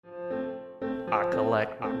I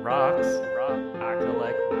collect rocks. I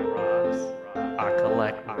collect rocks. I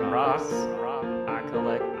collect rocks. I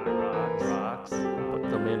collect rocks. Put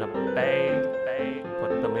them in a bag.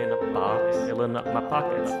 Put them in a box. Filling up my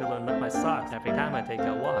pockets. Filling up my socks. Every time I take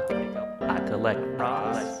a walk, I collect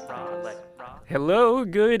rocks. Hello,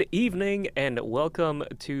 good evening, and welcome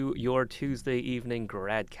to your Tuesday evening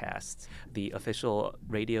Gradcast, the official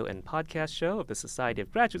radio and podcast show of the Society of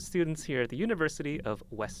Graduate Students here at the University of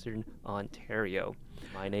Western Ontario.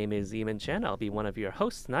 My name is Eamon Chen. I'll be one of your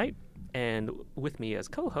hosts tonight, and with me as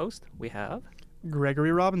co-host, we have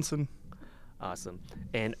Gregory Robinson. Awesome.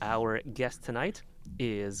 And our guest tonight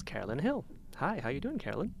is Carolyn Hill. Hi, how you doing,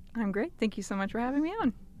 Carolyn? I'm great. Thank you so much for having me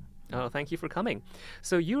on. Oh, thank you for coming.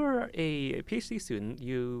 So you're a PhD student.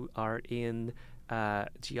 You are in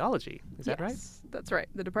geology. Is that right? Yes, that's right.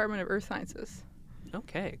 The Department of Earth Sciences.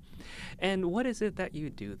 Okay. And what is it that you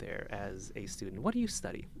do there as a student? What do you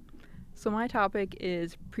study? So my topic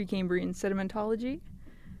is Precambrian sedimentology.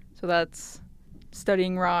 So that's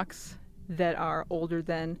studying rocks that are older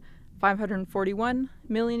than 541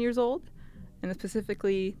 million years old. And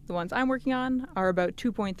specifically, the ones I'm working on are about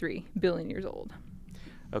 2.3 billion years old.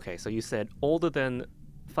 Okay, so you said older than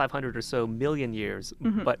 500 or so million years,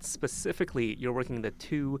 but specifically you're working in the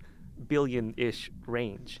 2 billion-ish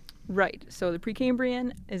range. Right. So the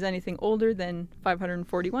Precambrian is anything older than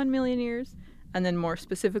 541 million years. And then more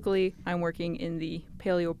specifically, I'm working in the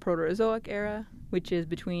Paleoproterozoic era, which is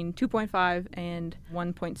between 2.5 and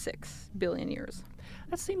 1.6 billion years.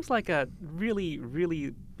 That seems like a really,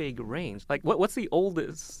 really big range. Like, what's the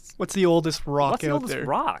oldest? What's the oldest rock What's the out oldest there?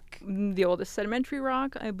 rock? The oldest sedimentary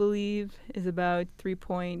rock, I believe, is about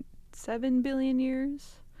 3.7 billion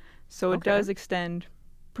years. So it Okay. does extend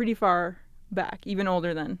pretty far back, even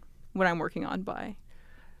older than what I'm working on by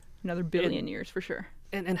another billion years for sure.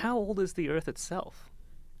 And how old is the Earth itself?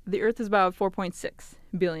 The Earth is about 4.6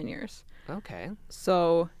 billion years. Okay.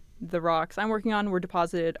 So the rocks I'm working on were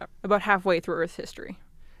deposited about halfway through Earth's history.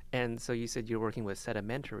 And so you said you're working with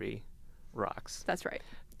sedimentary rocks. That's right.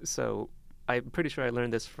 So I'm pretty sure I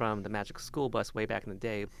learned this from the Magic School Bus way back in the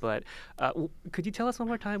day, but could you tell us one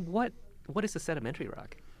more time, what is a sedimentary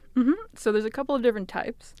rock? So there's a couple of different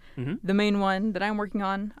types. Mm-hmm. The main one that I'm working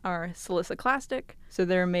on are siliciclastic. So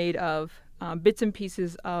they're made of bits and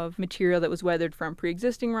pieces of material that was weathered from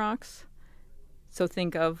pre-existing rocks. So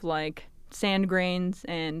think of like sand grains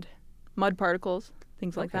and mud particles,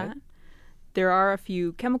 things like Okay. that. There are a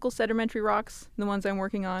few chemical sedimentary rocks, the ones I'm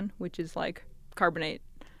working on, which is like carbonate.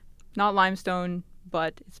 Not limestone,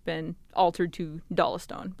 but it's been altered to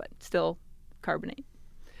dolostone, but still carbonate.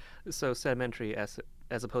 So sedimentary, as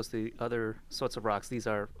opposed to the other sorts of rocks, these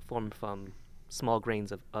are formed from small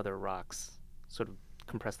grains of other rocks, sort of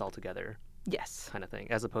compressed all together Yes. kind of thing,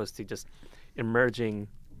 as opposed to just emerging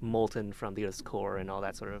molten from the Earth's core and all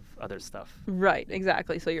that sort of other stuff. Right,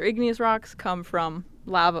 exactly. So your igneous rocks come from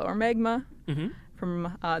lava or magma, Mm-hmm.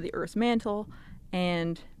 from the Earth's mantle,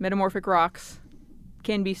 and metamorphic rocks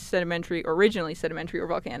can be sedimentary, originally sedimentary or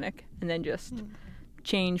volcanic, and then just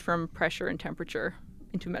change from pressure and temperature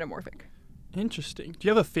into metamorphic. Interesting. Do you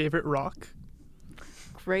have a favorite rock?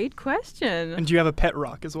 Great question. And do you have a pet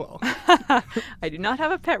rock as well? I do not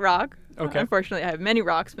have a pet rock. Okay. Unfortunately, I have many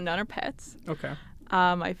rocks, but none are pets. Okay.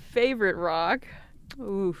 My favorite rock,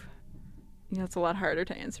 oof, that's a lot harder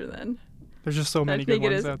to answer then. There's just so many I good think it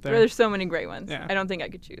ones is. out there. There's so many great ones. Yeah. I don't think I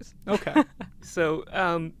could choose. Okay. So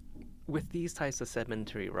with these types of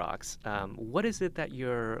sedimentary rocks, what is it that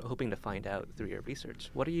you're hoping to find out through your research?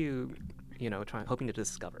 What are you hoping to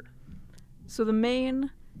discover? So the main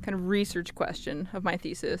kind of research question of my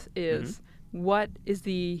thesis is what is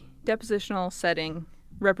the depositional setting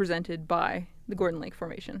represented by the Gordon Lake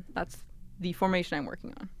Formation? That's the formation I'm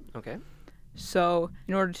working on. Okay. So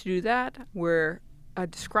in order to do that, we're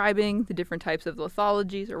describing the different types of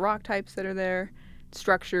lithologies or rock types that are there,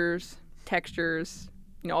 structures, textures,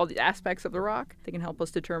 all the aspects of the rock that can help us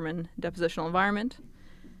determine depositional environment.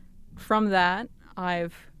 From that,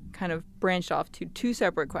 I've kind of branched off to two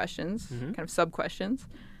separate questions, kind of sub-questions.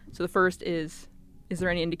 So the first is there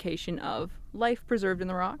any indication of life preserved in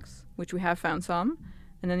the rocks, which we have found some.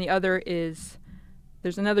 And then the other is,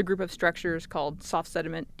 there's another group of structures called soft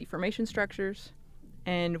sediment deformation structures.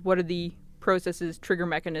 And what are the processes, trigger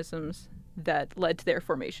mechanisms that led to their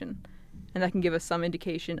formation? And that can give us some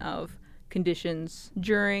indication of conditions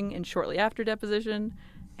during and shortly after deposition,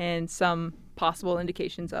 and some possible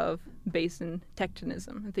indications of basin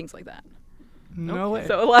tectonism and things like that. No way.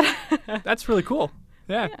 So a lot. That's really cool.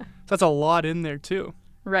 Yeah. Yeah. That's a lot in there too.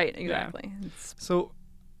 Right, exactly. It's So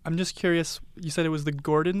I'm just curious, you said it was the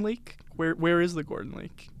Gordon Lake? Where is the Gordon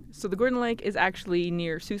Lake? So the Gordon Lake is actually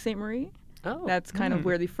near Sault Ste. Marie. Oh. That's kind of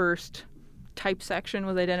where the first type section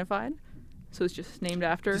was identified. So it's just named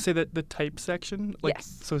after. Did you say that the type section? Like,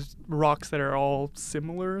 Yes. So it's rocks that are all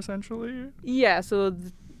similar, essentially? Yeah, so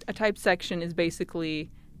a type section is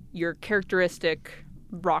basically your characteristic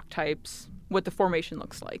rock types, what the formation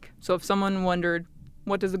looks like. So if someone wondered,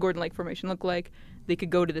 what does the Gordon Lake Formation look like, they could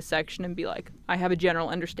go to this section and be like, I have a general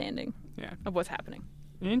understanding of what's happening.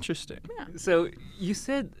 Interesting. Yeah. So you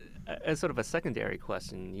said, as sort of a secondary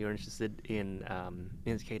question, you're interested in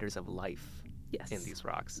indicators of life Yes. in these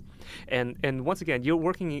rocks. And once again, you're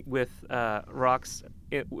working with rocks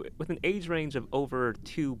with an age range of over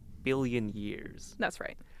 2 billion years. That's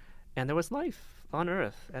right. And there was life on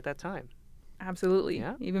Earth at that time. Absolutely.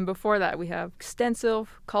 Yeah. Even before that, we have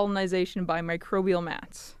extensive colonization by microbial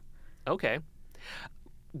mats. Okay.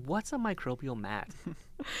 What's a microbial mat?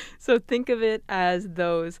 So think of it as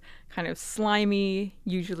those kind of slimy,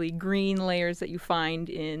 usually green layers that you find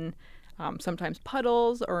in sometimes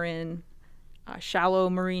puddles or in shallow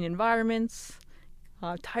marine environments.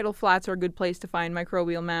 Tidal flats are a good place to find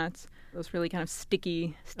microbial mats. Those really kind of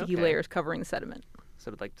sticky Okay. layers covering the sediment.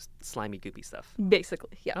 Sort of like just slimy, goopy stuff.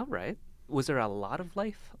 Basically, yeah. All right. Was there a lot of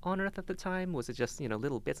life on Earth at the time? Was it just,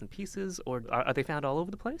 little bits and pieces? Or are they found all over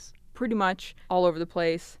the place? Pretty much all over the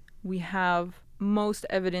place. We have most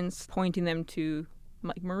evidence pointing them to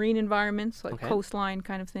like marine environments, like Okay. coastline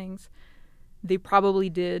kind of things. They probably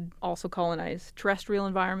did also colonize terrestrial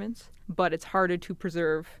environments, but it's harder to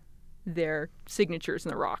preserve their signatures in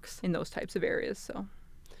the rocks in those types of areas. So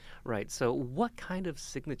Right. So what kind of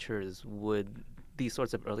signatures would these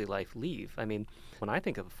sorts of early life leave? I mean, when I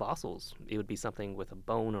think of fossils, it would be something with a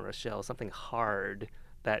bone or a shell, something hard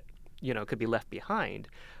that, could be left behind.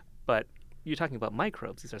 But you're talking about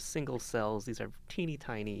microbes. These are single cells. These are teeny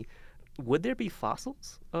tiny. Would there be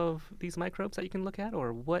fossils of these microbes that you can look at?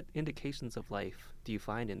 Or what indications of life do you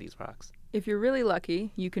find in these rocks? if you're really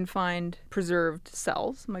lucky, you can find preserved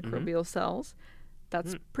cells, microbial cells.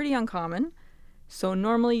 That's pretty uncommon. So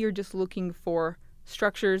normally you're just looking for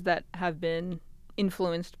structures that have been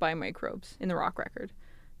influenced by microbes in the rock record.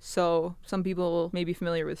 So some people may be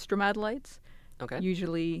familiar with stromatolites, Okay.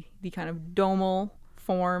 usually the kind of domal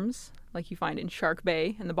forms like you find in Shark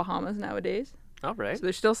Bay in the Bahamas nowadays. All right. So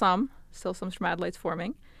there's still some stromatolites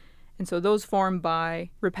forming. And so those form by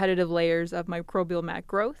repetitive layers of microbial mat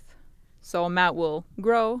growth. So a mat will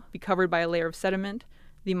grow, be covered by a layer of sediment.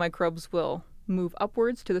 The microbes will move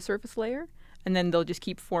upwards to the surface layer, and then they'll just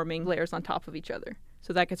keep forming layers on top of each other.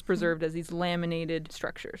 So that gets preserved as these laminated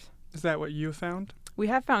structures. Is that what you found? We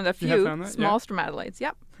have found a You few have found that? small Yeah. stromatolites,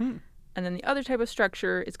 yep. Hmm. And then the other type of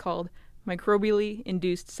structure is called microbially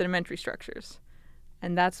induced sedimentary structures.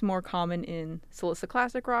 And that's more common in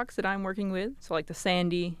siliciclastic rocks that I'm working with, so like the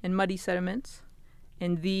sandy and muddy sediments.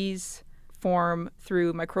 And these form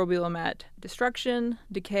through microbial mat destruction,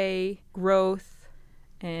 decay, growth,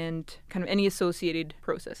 and kind of any associated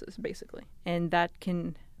processes, basically. And that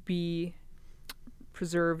can be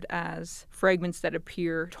preserved as fragments that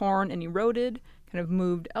appear torn and eroded, kind of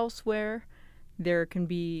moved elsewhere. There can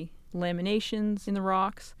be laminations in the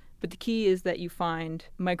rocks, but the key is that you find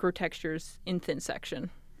microtextures in thin section,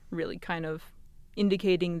 really kind of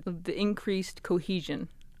indicating the increased cohesion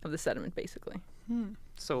of the sediment, basically.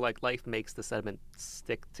 So, like, life makes the sediment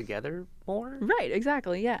stick together more? Right,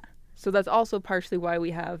 exactly, yeah. So that's also partially why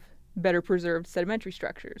we have better preserved sedimentary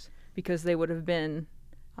structures, because they would have been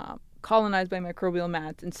colonized by microbial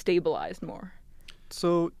mats and stabilized more.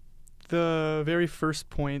 So the very first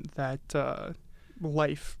point that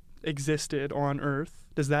life existed on Earth,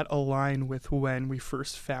 does that align with when we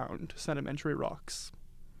first found sedimentary rocks?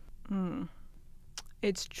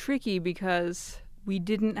 It's tricky because we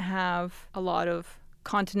didn't have a lot of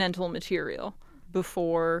continental material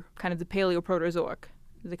before kind of the Paleoproterozoic,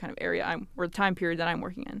 the kind of area or the time period that I'm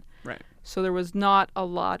working in. Right. So there was not a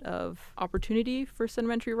lot of opportunity for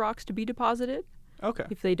sedimentary rocks to be deposited Okay.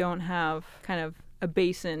 if they don't have kind of a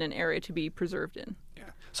basin, an area to be preserved in.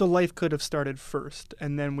 Yeah. So life could have started first,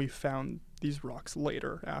 and then we found these rocks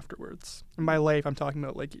later afterwards. And by life, I'm talking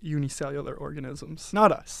about like unicellular organisms,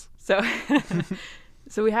 not us. So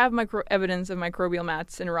so we have evidence of microbial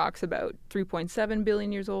mats in rocks about 3.7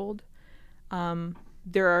 billion years old.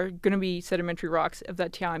 There are going to be sedimentary rocks of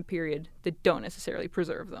that time period that don't necessarily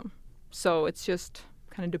preserve them. So it's just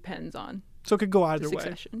kind of depends on So it could go the either way.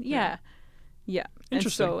 succession. Yeah.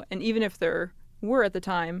 Interesting. And even if there were at the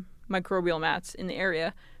time microbial mats in the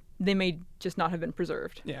area, they may just not have been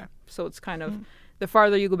preserved. Yeah. So it's kind of the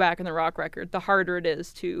farther you go back in the rock record, the harder it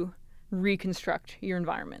is to reconstruct your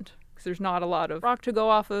environment, because there's not a lot of rock to go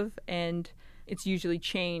off of, and it's usually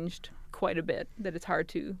changed quite a bit, that it's hard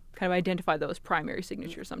to kind of identify those primary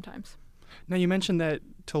signatures sometimes. Now you mentioned that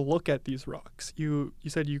to look at these rocks, you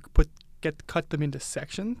said you cut them into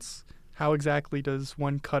sections. How exactly does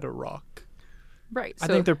one cut a rock? Right. I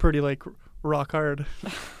think they're pretty like rock hard.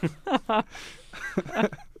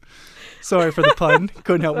 Sorry for the pun.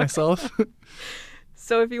 Couldn't help myself.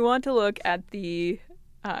 So if you want to look at the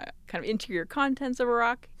kind of interior contents of a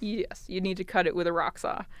rock, yes, you need to cut it with a rock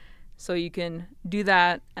saw. So you can do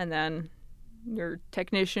that, and then your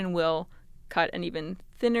technician will cut an even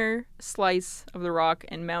thinner slice of the rock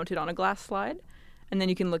and mount it on a glass slide. And then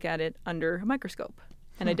you can look at it under a microscope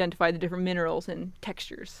and identify the different minerals and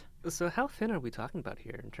textures. So how thin are we talking about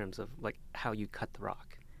here in terms of like how you cut the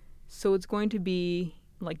rock? So it's going to be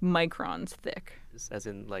like microns thick. As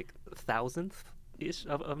in like thousandth-ish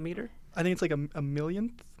of a meter? I think it's like a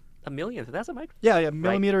millionth. A millionth? That's a micro? Yeah,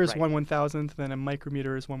 millimeter is right. 1/1000th, then a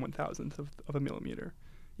micrometer is 1/1000th of a millimeter.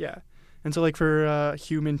 Yeah. And so like for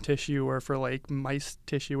human tissue or for like mice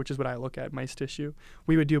tissue, which is what I look at, mice tissue,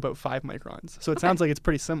 we would do about 5 microns. So it sounds like it's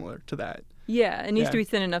pretty similar to that. Yeah, it needs Yeah. to be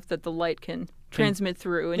thin enough that the light can transmit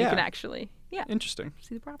through and you Yeah. can actually, Interesting.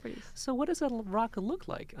 see the properties. So what does a rock look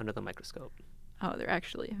like under the microscope? Oh, they're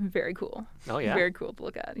actually very cool. Oh, yeah? Very cool to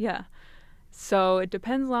look at, yeah. So it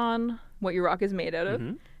depends on what your rock is made out of.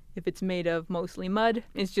 Mhm. If it's made of mostly mud,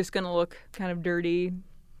 it's just going to look kind of dirty,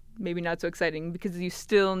 maybe not so exciting, because you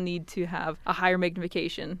still need to have a higher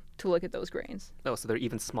magnification to look at those grains. Oh, so they're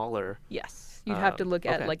even smaller. Yes, you'd have to look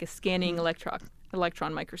at okay. like a scanning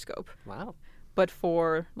electron microscope. Wow. But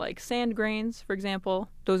for like sand grains, for example,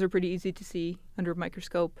 those are pretty easy to see under a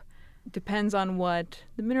microscope. Depends on what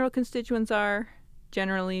the mineral constituents are.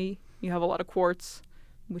 Generally, you have a lot of quartz,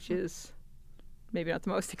 which is maybe not the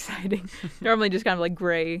most exciting. Normally just kind of like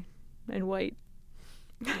gray and white.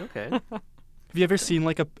 Okay. Have you ever seen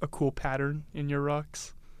like a cool pattern in your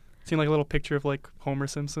rocks? Seen like a little picture of like Homer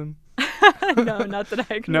Simpson? No, not that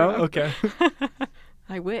I can No? remember. Okay.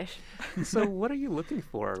 I wish. So what are you looking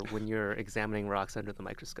for when you're examining rocks under the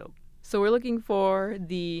microscope? So we're looking for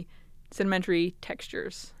the sedimentary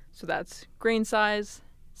textures. So that's grain size,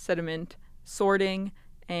 sediment, sorting,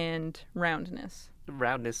 and roundness.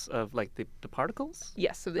 Roundness of like the particles?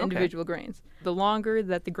 Yes, of the Okay. individual grains. The longer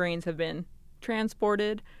that the grains have been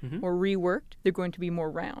transported Mhm. or reworked, they're going to be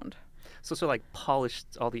more round. So like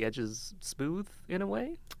polished, all the edges smooth in a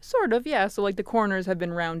way? Sort of, yeah. So like the corners have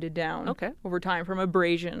been rounded down Okay. over time from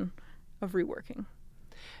abrasion of reworking.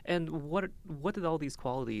 And what did all these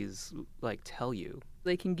qualities like tell you?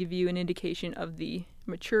 They can give you an indication of the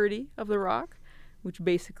maturity of the rock, which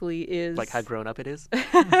basically is Like how grown up it is?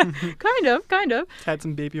 kind of. Had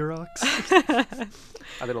some baby rocks.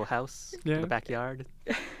 A little house Yeah. in the backyard,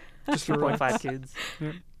 Just a rock. 2.5 kids.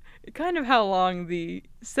 Kind of how long the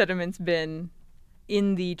sediment's been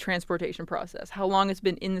in the transportation process, how long it's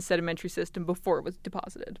been in the sedimentary system before it was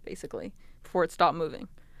deposited, basically, before it stopped moving.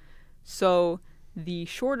 So the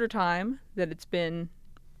shorter time that it's been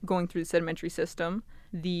going through the sedimentary system,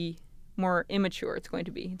 the more immature it's going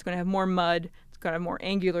to be. It's going to have more mud, it's going to have more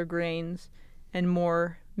angular grains, and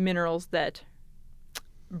more minerals that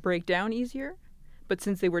break down easier. But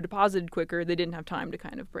since they were deposited quicker, they didn't have time to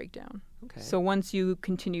kind of break down. Okay. So once you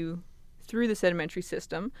continue through the sedimentary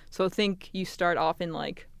system, so think you start off in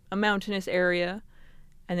like a mountainous area,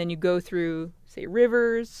 and then you go through, say,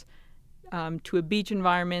 rivers to a beach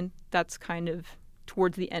environment, that's kind of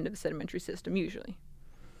towards the end of the sedimentary system usually.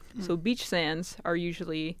 So beach sands are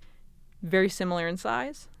usually very similar in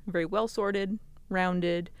size, very well sorted,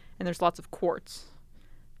 rounded, and there's lots of quartz.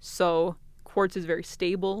 So quartz is a very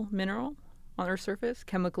stable mineral on Earth's surface,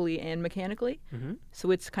 chemically and mechanically. Mm-hmm.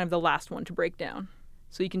 So it's kind of the last one to break down.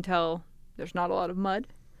 So you can tell there's not a lot of mud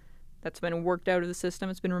that's been worked out of the system.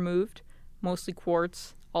 It's been removed. Mostly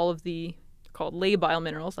quartz. All of the called labile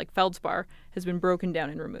minerals, like feldspar, has been broken down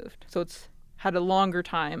and removed. So it's had a longer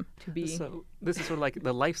time to be. So this is sort of like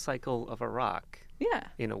the life cycle of a rock. Yeah.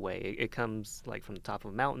 In a way, it comes like from the top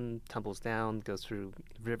of a mountain, tumbles down, goes through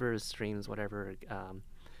rivers, streams, whatever,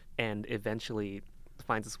 and eventually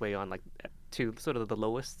finds its way on like to sort of the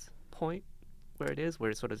lowest point where it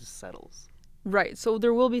sort of just settles. Right. So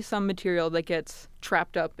there will be some material that gets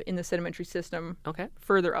trapped up in the sedimentary system Okay.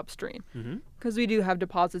 further upstream. Mm-hmm. Because we do have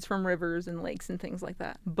deposits from rivers and lakes and things like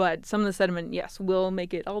that. But some of the sediment, yes, will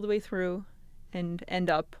make it all the way through and end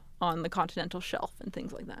up on the continental shelf and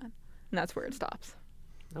things like that. And that's where it stops.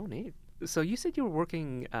 Oh, neat. So you said you were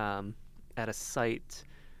working at a site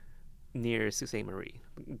near Sault Ste. Marie,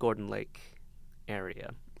 Gordon Lake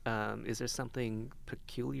area. Is there something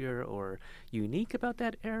peculiar or unique about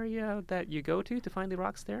that area that you go to find the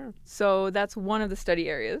rocks there? So that's one of the study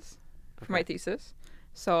areas for my Okay. thesis.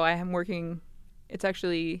 So I am working, it's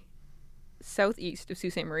actually southeast of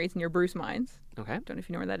Sault Ste. Marie. It's near Bruce Mines. Okay. Don't know if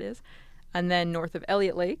you know where that is. And then north of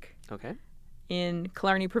Elliott Lake, Okay. in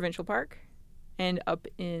Killarney Provincial Park, and up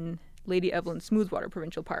in Lady Evelyn Smoothwater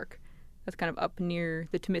Provincial Park. That's kind of up near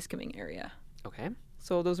the Temiskaming area. Okay.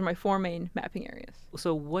 So those are my 4 main mapping areas.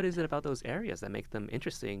 So what is it about those areas that make them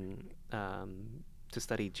interesting to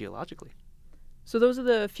study geologically? So those are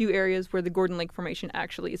the few areas where the Gordon Lake Formation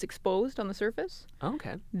actually is exposed on the surface.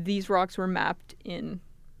 Okay. These rocks were mapped in,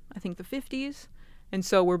 I think, the 50s. And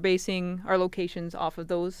so we're basing our locations off of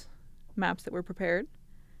those maps that were prepared.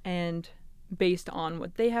 And based on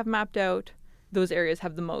what they have mapped out, those areas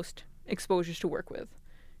have the most exposures to work with.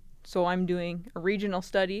 So I'm doing a regional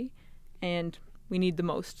study, and we need the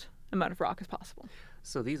most amount of rock as possible.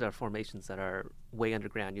 So these are formations that are way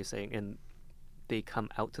underground, you're saying, and they come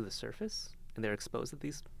out to the surface and they're exposed at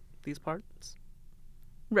these parts?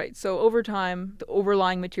 Right. So over time, the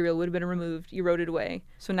overlying material would have been removed, eroded away.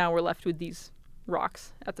 So now we're left with these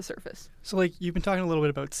rocks at the surface. So like you've been talking a little bit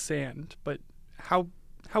about sand, but how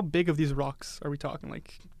big of these rocks are we talking?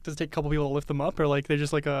 Like, does it take a couple people to lift them up, or like they're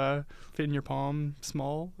just like a fit in your palm,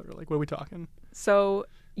 small, or like what are we talking? So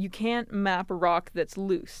you can't map a rock that's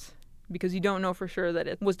loose because you don't know for sure that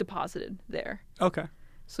it was deposited there. Okay,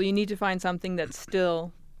 So you need to find something that's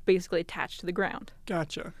still basically attached to the ground.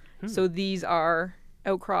 gotcha. So these are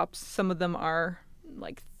outcrops. Some of them are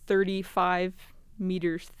like 35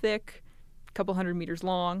 meters thick, a couple hundred meters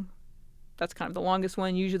long. That's kind of the longest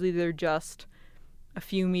one. Usually they're just a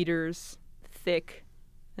few meters thick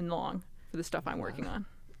and long for the stuff I'm working on.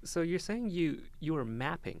 So you're saying you were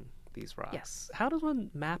mapping these rocks. Yes. How does one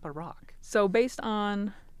map a rock? So based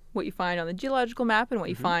on what you find on the geological map and what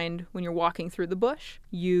you find when you're walking through the bush,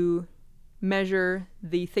 you measure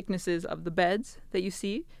the thicknesses of the beds that you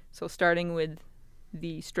see. So starting with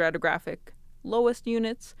the stratigraphic lowest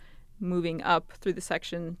units, moving up through the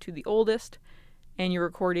section to the oldest, and you're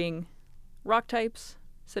recording rock types,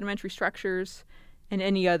 sedimentary structures, and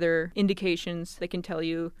any other indications that can tell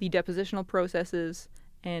you the depositional processes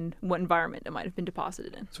and what environment it might have been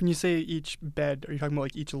deposited in. So when you say each bed, are you talking about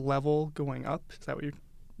like each level going up? Is that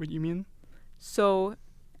what you mean? So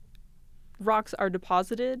rocks are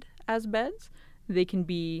deposited as beds. They can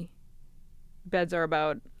be, beds are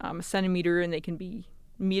about a centimeter, and they can be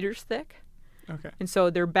meters thick. Okay. And so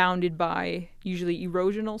they're bounded by usually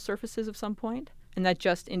erosional surfaces of some point. And that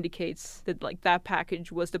just indicates that like that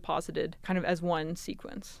package was deposited kind of as one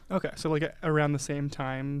sequence. Okay. So like around the same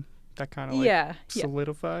time, that kind of like Yeah.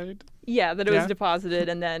 solidified. Yeah, that it Yeah. was deposited,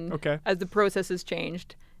 and then Okay. as the processes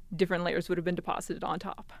changed, different layers would have been deposited on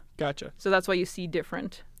top. Gotcha. So that's why you see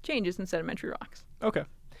different changes in sedimentary rocks. Okay.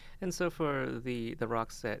 And so for the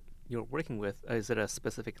rocks that you're working with, is it a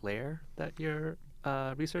specific layer that you're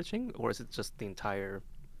researching, or is it just the entire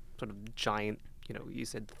sort of giant, you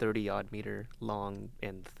said 30-odd meter long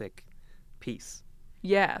and thick piece?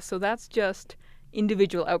 Yeah, so that's just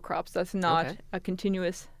individual outcrops. That's not Okay. a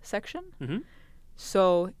continuous section. Mm-hmm.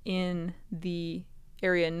 So in the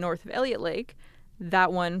area north of Elliott Lake,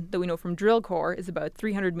 that one that we know from drill core is about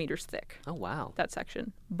 300 meters thick, Oh, wow. that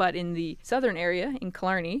section. But in the southern area, in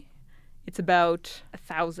Killarney, it's about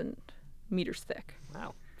 1,000 meters thick.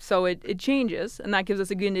 Wow. So it changes, and that gives us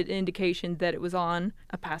a good indication that it was on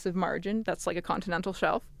a passive margin. That's like a continental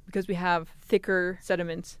shelf, because we have thicker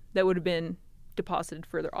sediments that would have been deposited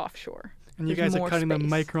further offshore. And you There's guys are more cutting them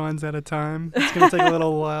space. microns at a time. It's going to take a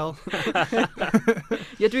little while. You have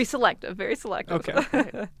to be selective, very selective.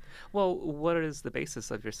 Okay. Well, what is the basis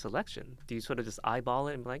of your selection? Do you sort of just eyeball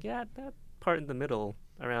it and be like, yeah, that part in the middle,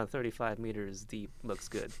 around 35 meters deep, looks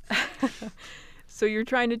good? So you're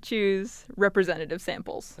trying to choose representative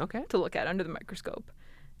samples Okay. to look at under the microscope.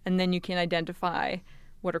 And then you can identify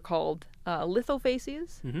what are called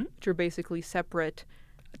lithofacies, Mm-hmm. which are basically separate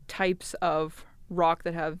types of rock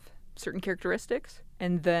that have certain characteristics.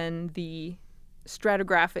 And then the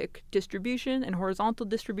stratigraphic distribution and horizontal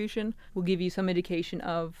distribution will give you some indication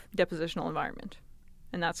of depositional environment.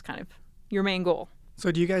 And that's kind of your main goal. So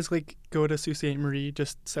do you guys like go to Sault Ste. Marie,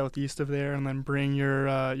 just southeast of there, and then bring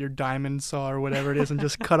your diamond saw or whatever it is and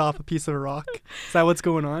just cut off a piece of rock? Is that what's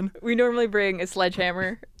going on? We normally bring a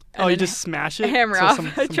sledgehammer. Oh, you just smash it? hammer so off some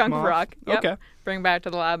a chunk come of off? rock. Yep. Okay. Bring back to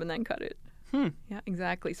the lab and then cut it. Hmm. Yeah,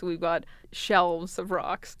 exactly. So we've got shelves of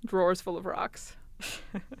rocks, drawers full of rocks.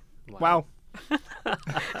 Wow.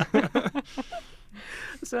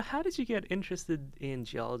 So how did you get interested in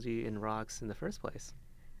geology and rocks in the first place?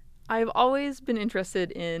 I've always been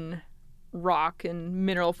interested in rock and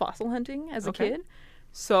mineral fossil hunting as a Okay. kid.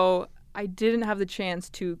 So I didn't have the chance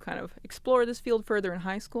to kind of explore this field further in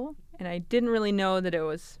high school. And I didn't really know that I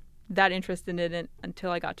was that interested in it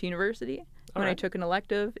until I got to university. When I Alright. took an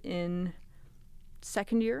elective in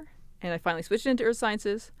second year, and I finally switched into earth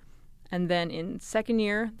sciences. And then in second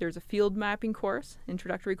year, there's a field mapping course,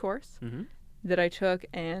 introductory course, Mm-hmm. that I took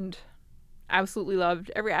and absolutely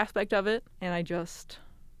loved every aspect of it. And I just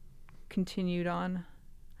continued on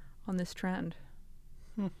this trend.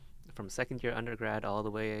 From second year undergrad all the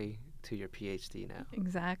way to your PhD now.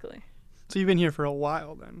 Exactly. So you've been here for a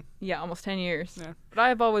while then. Yeah, almost 10 years. Yeah. But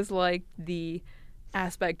I've always liked the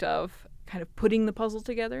aspect of kind of putting the puzzle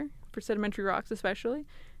together for sedimentary rocks, especially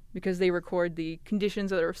because they record the conditions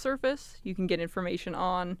that are surface. You can get information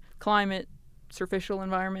on climate, surficial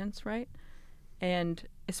environments, right? And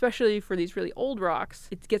especially for these really old rocks,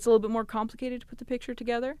 it gets a little bit more complicated to put the picture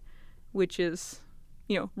together, which is,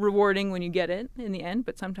 rewarding when you get it in the end,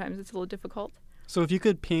 but sometimes it's a little difficult. So if you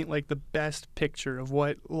could paint like the best picture of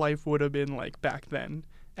what life would have been like back then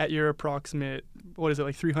at your approximate, what is it,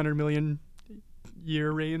 like 300 million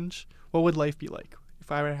year range, what would life be like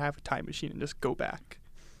if I were to have a time machine and just go back?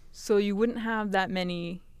 So you wouldn't have that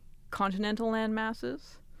many continental land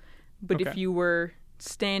masses, but if Okay. you were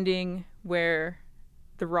standing where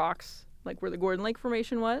the rocks, like where the Gordon Lake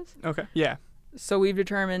Formation was, Okay. Yeah. so we've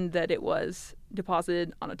determined that it was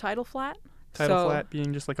deposited on a tidal flat. Tidal So, flat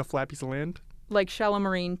being just like a flat piece of land. like shallow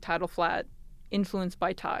marine tidal flat influenced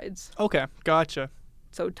by tides. Okay. Gotcha.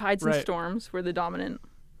 So tides and Right. storms were the dominant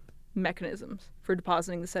mechanisms for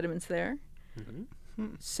depositing the sediments there.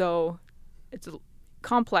 Mm-hmm. So it's a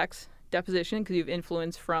complex deposition because you have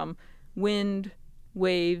influence from wind,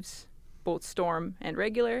 waves, both storm and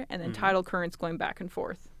regular, and then Mhm. tidal currents going back and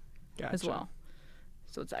forth Gotcha. as well.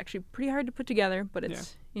 So it's actually pretty hard to put together, but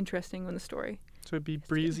it's interesting in the story. So it'd be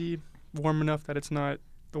breezy, warm enough that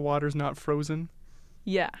the water's not frozen.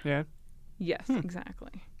 Yeah. Yeah. Yes,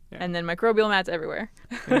 exactly. Yeah. And then microbial mats everywhere.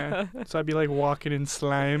 Yeah. So I'd be like walking in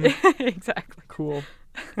slime. Exactly. Cool.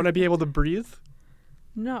 Would I be able to breathe?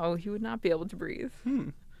 No, you would not be able to breathe.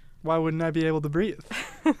 Why wouldn't I be able to breathe?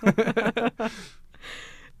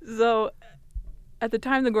 So, at the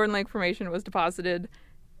time the Gordon Lake Formation was deposited,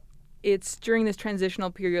 it's during this transitional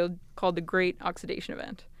period called the Great Oxidation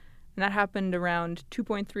Event. And that happened around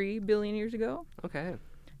 2.3 billion years ago. Okay.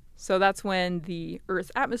 So that's when the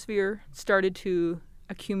Earth's atmosphere started to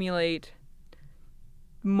accumulate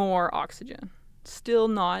more oxygen. Still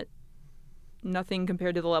nothing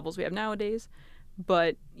compared to the levels we have nowadays,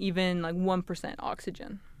 but even like 1%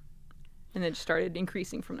 oxygen. And then it started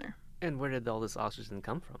increasing from there. And where did all this oxygen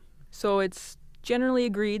come from? So it's generally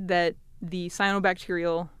agreed that the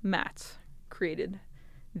cyanobacterial mats created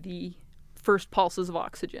the first pulses of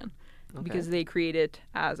oxygen because they create it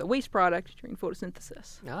as a waste product during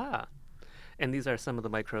photosynthesis. Ah. And these are some of the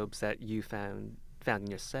microbes that you found in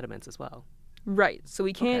your sediments as well. Right. So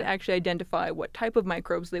we can't Okay. actually identify what type of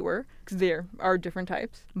microbes they were because there are different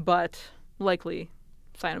types, but likely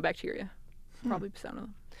cyanobacteria. Probably some of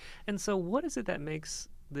them. And so what is it that makes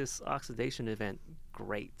this oxidation event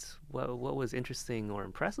great? What was interesting or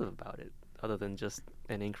impressive about it, other than just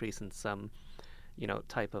an increase in some,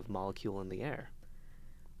 type of molecule in the air?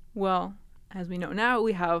 Well, as we know now,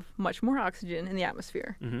 we have much more oxygen in the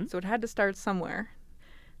atmosphere. Mhm. So it had to start somewhere.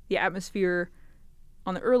 The atmosphere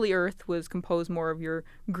on the early Earth was composed more of your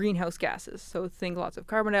greenhouse gases. So think lots of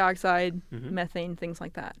carbon dioxide, Mhm. methane, things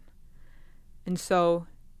like that. And so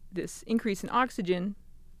this increase in oxygen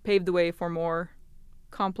paved the way for more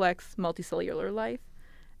complex multicellular life,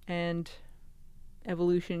 and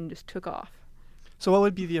evolution just took off. So what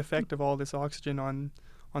would be the effect of all this oxygen on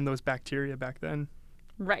those bacteria back then?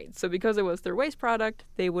 Right. So because it was their waste product,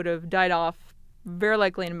 they would have died off very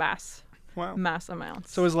likely in mass Wow.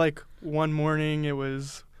 amounts. So it was like one morning it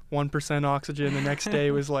was 1% oxygen, the next day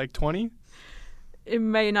it was like 20? It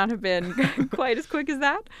may not have been quite as quick as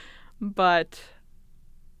that, but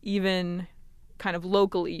even kind of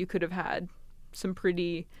locally, you could have had some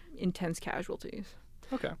pretty intense casualties.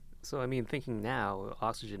 Okay. So, I mean, thinking now,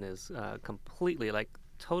 oxygen is completely,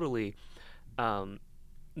 totally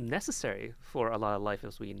necessary for a lot of life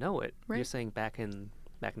as we know it. Right. You're saying back in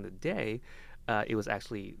the day, it was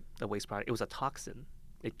actually a waste product. It was a toxin.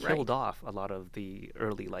 It killed off a lot of the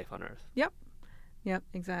early life on Earth. Yep,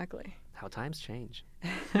 exactly. How times change.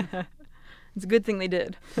 It's a good thing they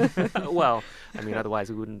did. Well, I mean, otherwise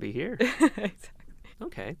we wouldn't be here. Exactly.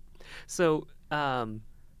 Okay. So,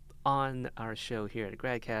 on our show here at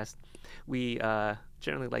GradCast, we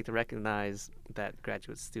generally like to recognize that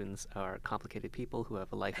graduate students are complicated people who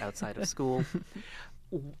have a life outside of school.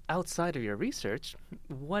 Outside of your research,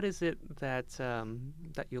 what is it that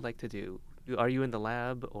that you like to do? Are you in the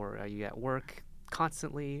lab, or are you at work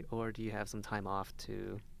constantly, or do you have some time off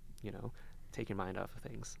to, take your mind off of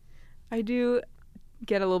things? I do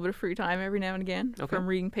get a little bit of free time every now and again Okay. from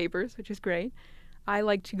reading papers, which is great. I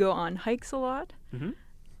like to go on hikes a lot. Mm-hmm.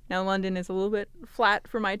 Now London is a little bit flat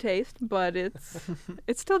for my taste, but it's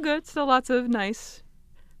still good. Still lots of nice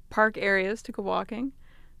park areas to go walking.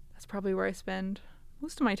 That's probably where I spend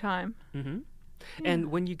most of my time. Mm-hmm. Yeah.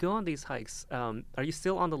 And when you go on these hikes, are you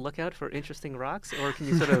still on the lookout for interesting rocks, or can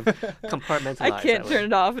you sort of compartmentalize? I can't that turn way?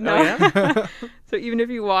 it off. No. Oh, yeah? So even if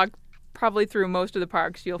you walk probably through most of the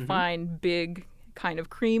parks, you'll Mhm. find big kind of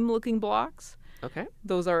cream-looking blocks. Okay.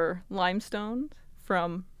 Those are limestone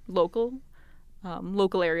from local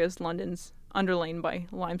areas. London's underlain by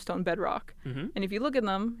limestone bedrock. Mm-hmm. And if you look at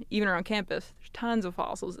them, even around campus, there's tons of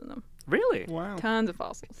fossils in them. Really? Wow. Tons of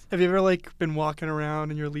fossils. Have you ever like been walking around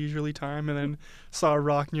in your leisurely time and then saw a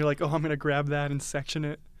rock and you're like, oh, I'm gonna grab that and section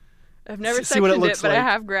it? I've never See what it sectioned it, looks but I like.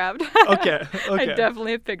 have grabbed. Okay. I Okay.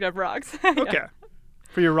 definitely have picked up rocks. Yeah. Okay.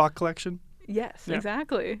 For your rock collection. Yes, Yeah.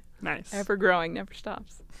 exactly. Nice. Ever growing, never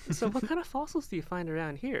stops. So what kind of fossils do you find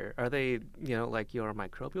around here? Are they, like your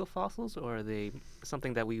microbial fossils, or are they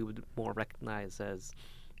something that we would more recognize as,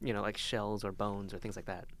 like shells or bones or things like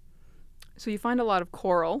that? So you find a lot of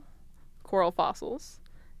coral fossils,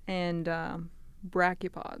 and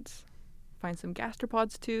brachiopods. Find some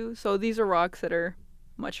gastropods too. So these are rocks that are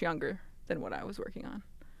much younger than what I was working on,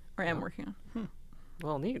 or am Oh. working on.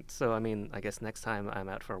 Well, neat. So, I guess next time I'm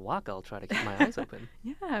out for a walk, I'll try to keep my eyes open.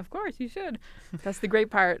 Yeah, of course you should. That's the great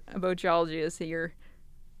part about geology is that you're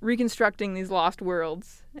reconstructing these lost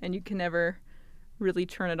worlds, and you can never really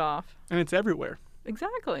turn it off. And it's everywhere.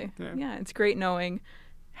 Exactly. Yeah. Yeah, it's great knowing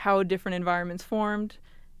how different environments formed,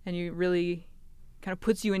 and you really kind of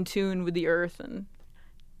puts you in tune with the earth, and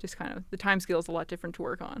just kind of the time scale is a lot different to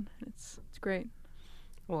work on. It's great.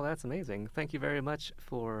 Well, that's amazing. Thank you very much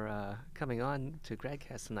for coming on to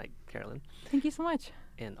GradCast tonight, Carolyn. Thank you so much.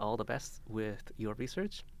 And all the best with your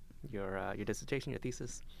research, your dissertation, your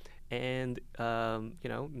thesis. And,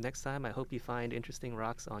 next time I hope you find interesting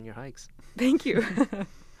rocks on your hikes. Thank you.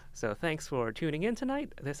 So thanks for tuning in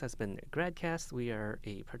tonight. This has been GradCast. We are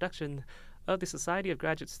a production of the Society of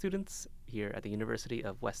Graduate Students here at the University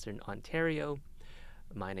of Western Ontario.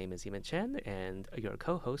 My name is Yimin Chen, and your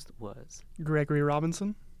co-host was... Gregory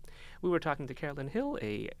Robinson. We were talking to Carolyn Hill,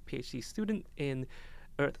 a PhD student in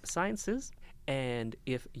Earth Sciences. And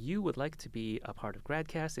if you would like to be a part of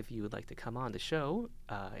GradCast, if you would like to come on the show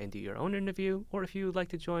and do your own interview, or if you would like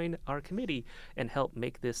to join our committee and help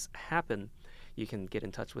make this happen, you can get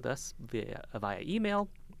in touch with us via email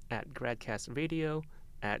at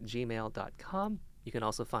gradcastradio@gmail.com. You can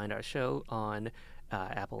also find our show on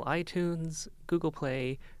Apple iTunes, Google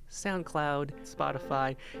Play, SoundCloud,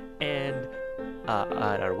 Spotify, and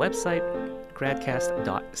at our website,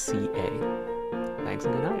 gradcast.ca. Thanks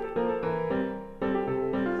and good night.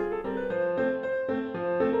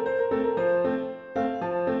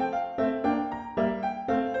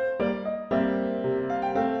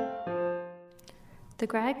 The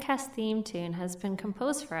GradCast theme tune has been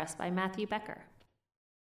composed for us by Matthew Becker.